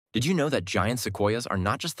Did you know that giant sequoias are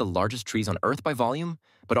not just the largest trees on Earth by volume,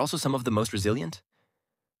 but also some of the most resilient?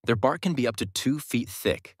 Their bark can be up to 2 feet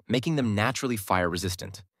thick, making them naturally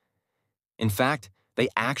fire-resistant. In fact, they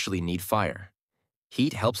actually need fire.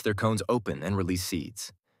 Heat helps their cones open and release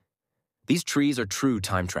seeds. These trees are true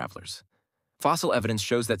time travelers. Fossil evidence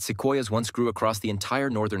shows that sequoias once grew across the entire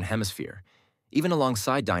northern hemisphere, even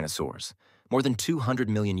alongside dinosaurs, more than 200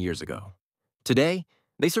 million years ago. Today,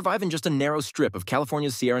 they survive in just a narrow strip of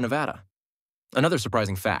California's Sierra Nevada. Another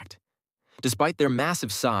surprising fact: despite their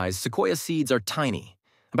massive size, sequoia seeds are tiny,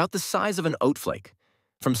 about the size of an oat flake.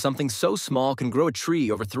 From something so small can grow a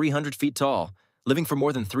tree over 300 feet tall, living for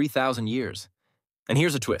more than 3,000 years. And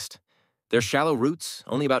here's a twist. Their shallow roots,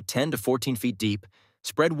 only about 10 to 14 feet deep,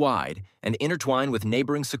 spread wide and intertwine with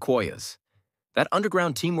neighboring sequoias. That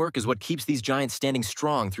underground teamwork is what keeps these giants standing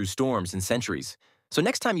strong through storms and centuries. So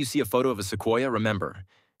next time you see a photo of a sequoia, remember,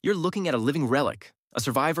 you're looking at a living relic, a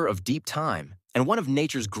survivor of deep time, and one of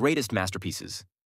nature's greatest masterpieces.